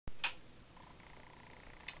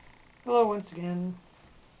Hello once again.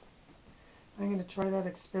 I'm going to try that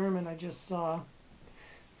experiment I just saw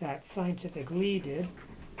that Scientific Lee did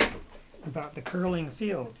about the curling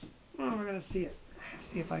fields. Well, we're going to see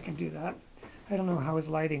if I can do that. I don't know how his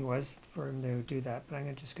lighting was for him to do that, but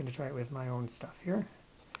I'm just going to try it with my own stuff here.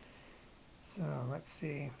 So let's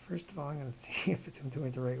see. First of all, I'm going to see if I'm doing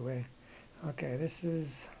it the right way. Okay, this is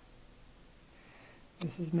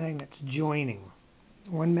magnets joining.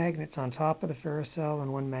 One magnet's on top of the ferrocell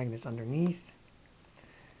and one magnet's underneath.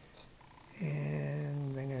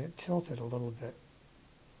 And I'm going to tilt it a little bit.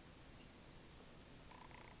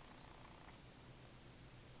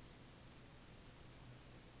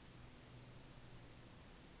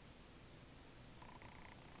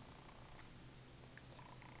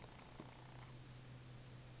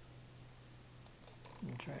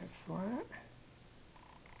 And try it flat.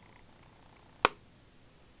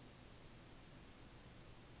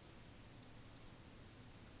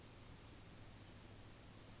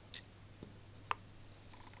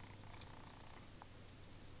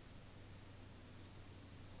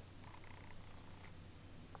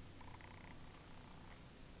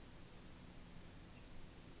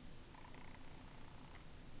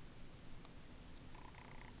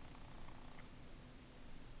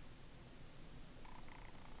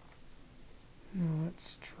 Now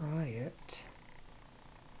let's try it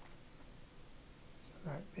so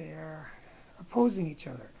that they are opposing each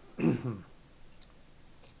other.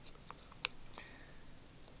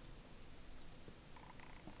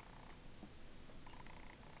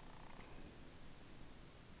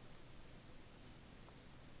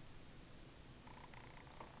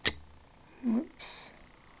 Whoops.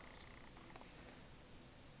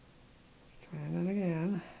 Let's try that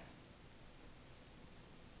again.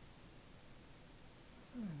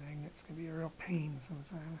 The magnets can be a real pain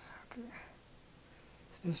sometimes. Okay.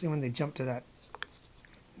 Especially when they jump to that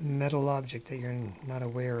metal object that you're not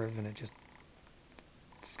aware of and it just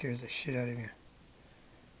scares the shit out of you.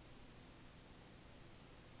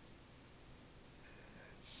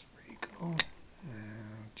 That's pretty cool.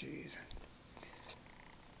 Oh, jeez.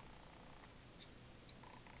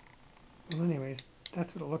 Well, anyways,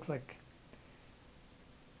 that's what it looks like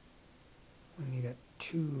when you get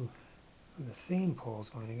two of the same poles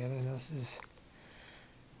going together. Now this is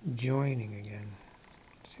joining again.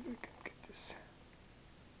 Let's see if we can get this.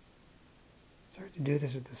 It's hard to do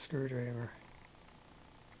this with the screwdriver.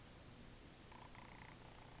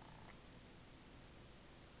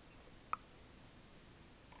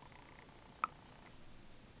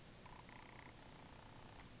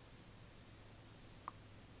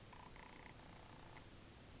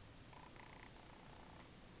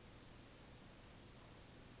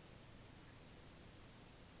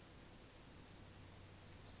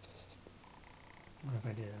 What if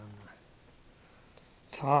I did it on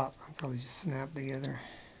the top? I'll probably just snap together.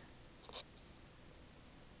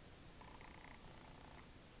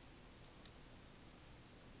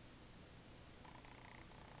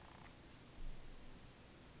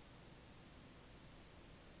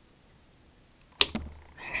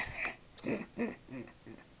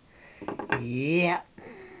 Yeah.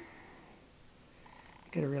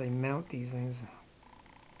 Gotta really mount these things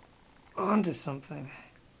onto something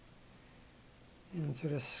and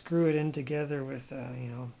sort of screw it in together with,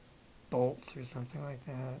 bolts or something like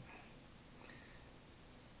that.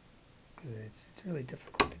 Because it's really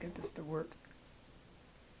difficult to get this to work.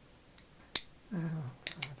 Oh,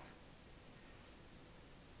 God.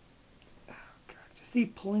 Oh, God.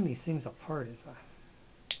 Just pulling these things apart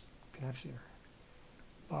can actually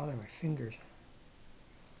bother my fingers.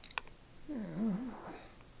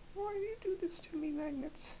 Why do you do this to me,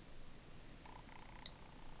 magnets?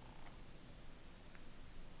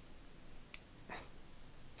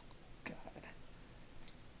 God.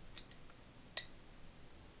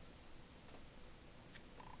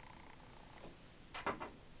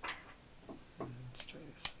 Let's try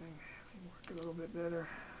this thing. Work a little bit better.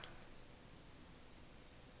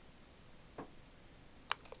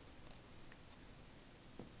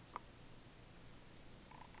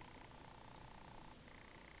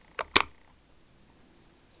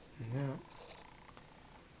 No.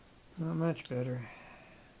 Not much better.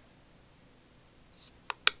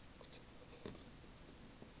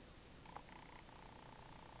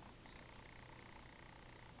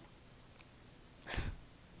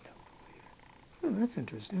 Oh, that's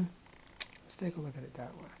interesting. Let's take a look at it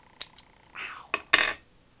that way. Ow.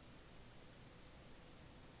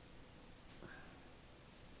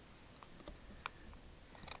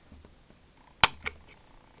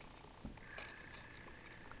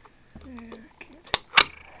 Yeah, I can't.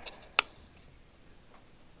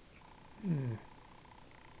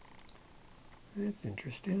 That's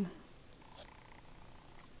interesting.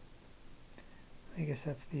 I guess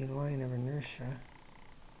that's the line of inertia.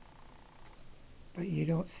 But you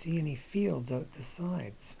don't see any fields out the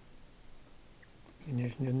sides. I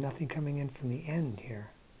mean, there's nothing coming in from the end here.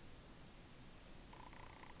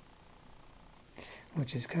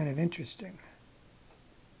 Which is kind of interesting.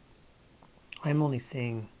 I'm only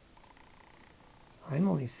seeing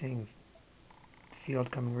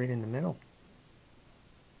field coming right in the middle.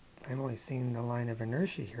 I'm only seeing the line of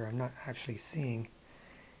inertia here. I'm not actually seeing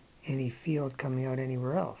any field coming out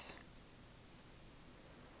anywhere else,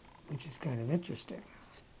 which is kind of interesting.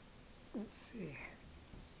 Let's see.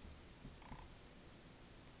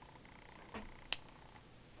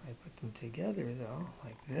 If I put them together though,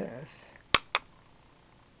 like this,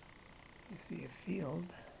 you see a field.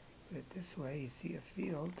 Put it this way, you see a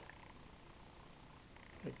field.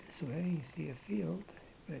 Put it this way, you see a field.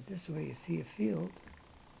 Put it this way, you see a field.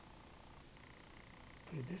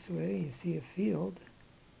 Put it this way, you see a field.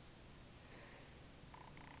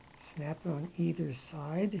 Snap it on either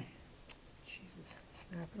side. Jesus,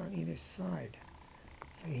 snap it on either side.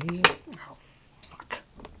 So here, oh fuck.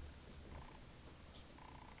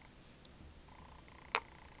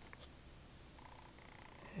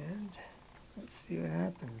 And let's see what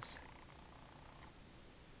happens.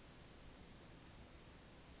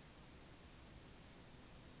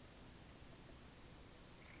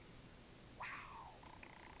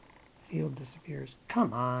 Field disappears.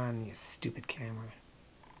 Come on, you stupid camera.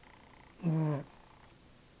 You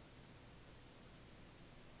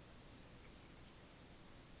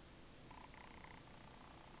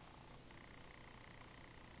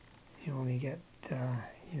only get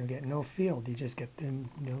you get no field. You just get the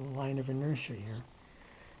line of inertia here.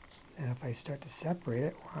 And if I start to separate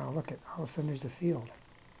it, wow, look at all of a sudden there's a field.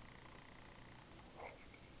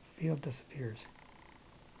 Field disappears.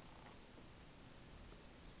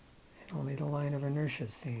 And only the line of inertia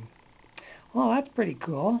is seen. Well, that's pretty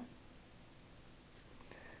cool.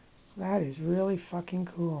 That is really fucking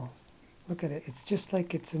cool. Look at it. It's just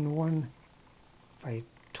like it's in one. If I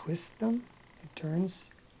twist them, it turns.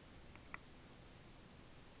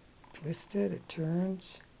 Twist it, it turns.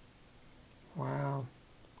 Wow.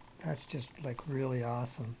 That's just like really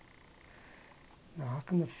awesome. Now, how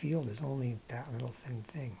come the field is only that little thin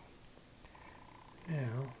thing?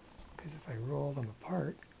 Now, because if I roll them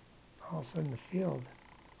apart, all of a sudden the field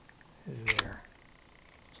is there.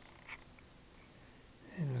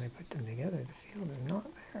 And when I put them together, the field is not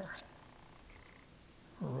there.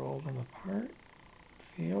 Roll them apart,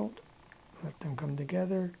 field, let them come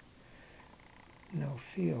together, no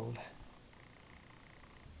field.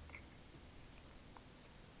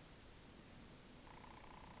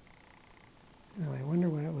 Now I wonder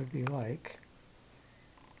what it would be like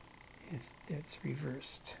if it's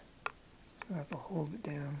reversed. I'll have to hold it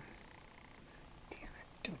down. Damn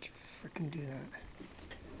it, don't you frickin' do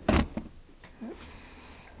that. Oops.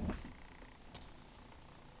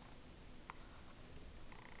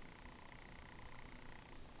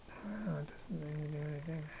 Oh, it doesn't seem to do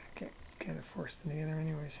anything. Can't force them together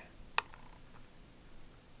anyways.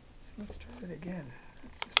 So let's try it again.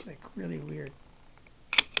 It's just like really weird.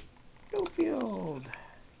 No field.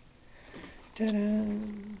 Ta-da!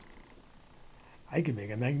 I can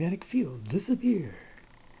make a magnetic field disappear.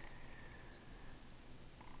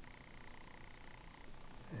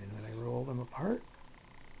 And when I roll them apart,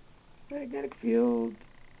 magnetic field.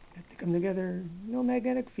 If they come together, no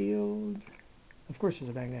magnetic field. Of course there's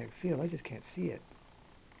a magnetic field, I just can't see it.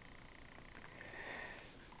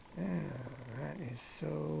 That is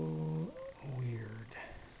so weird.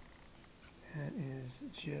 That is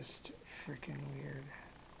just freaking weird.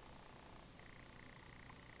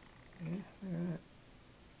 Yeah, look at that.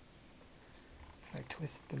 If I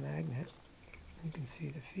twist the magnet, you can see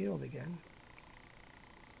the field again.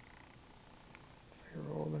 If I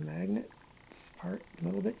roll the magnet apart a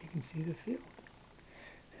little bit, you can see the field.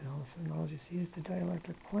 And all of a sudden all you see is the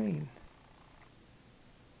dielectric plane.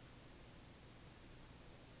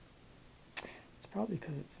 It's probably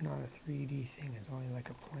because it's not a 3D thing, it's only like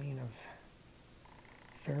a plane of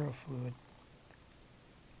ferrofluid.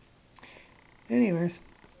 Anyways,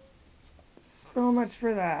 so much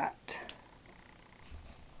for that.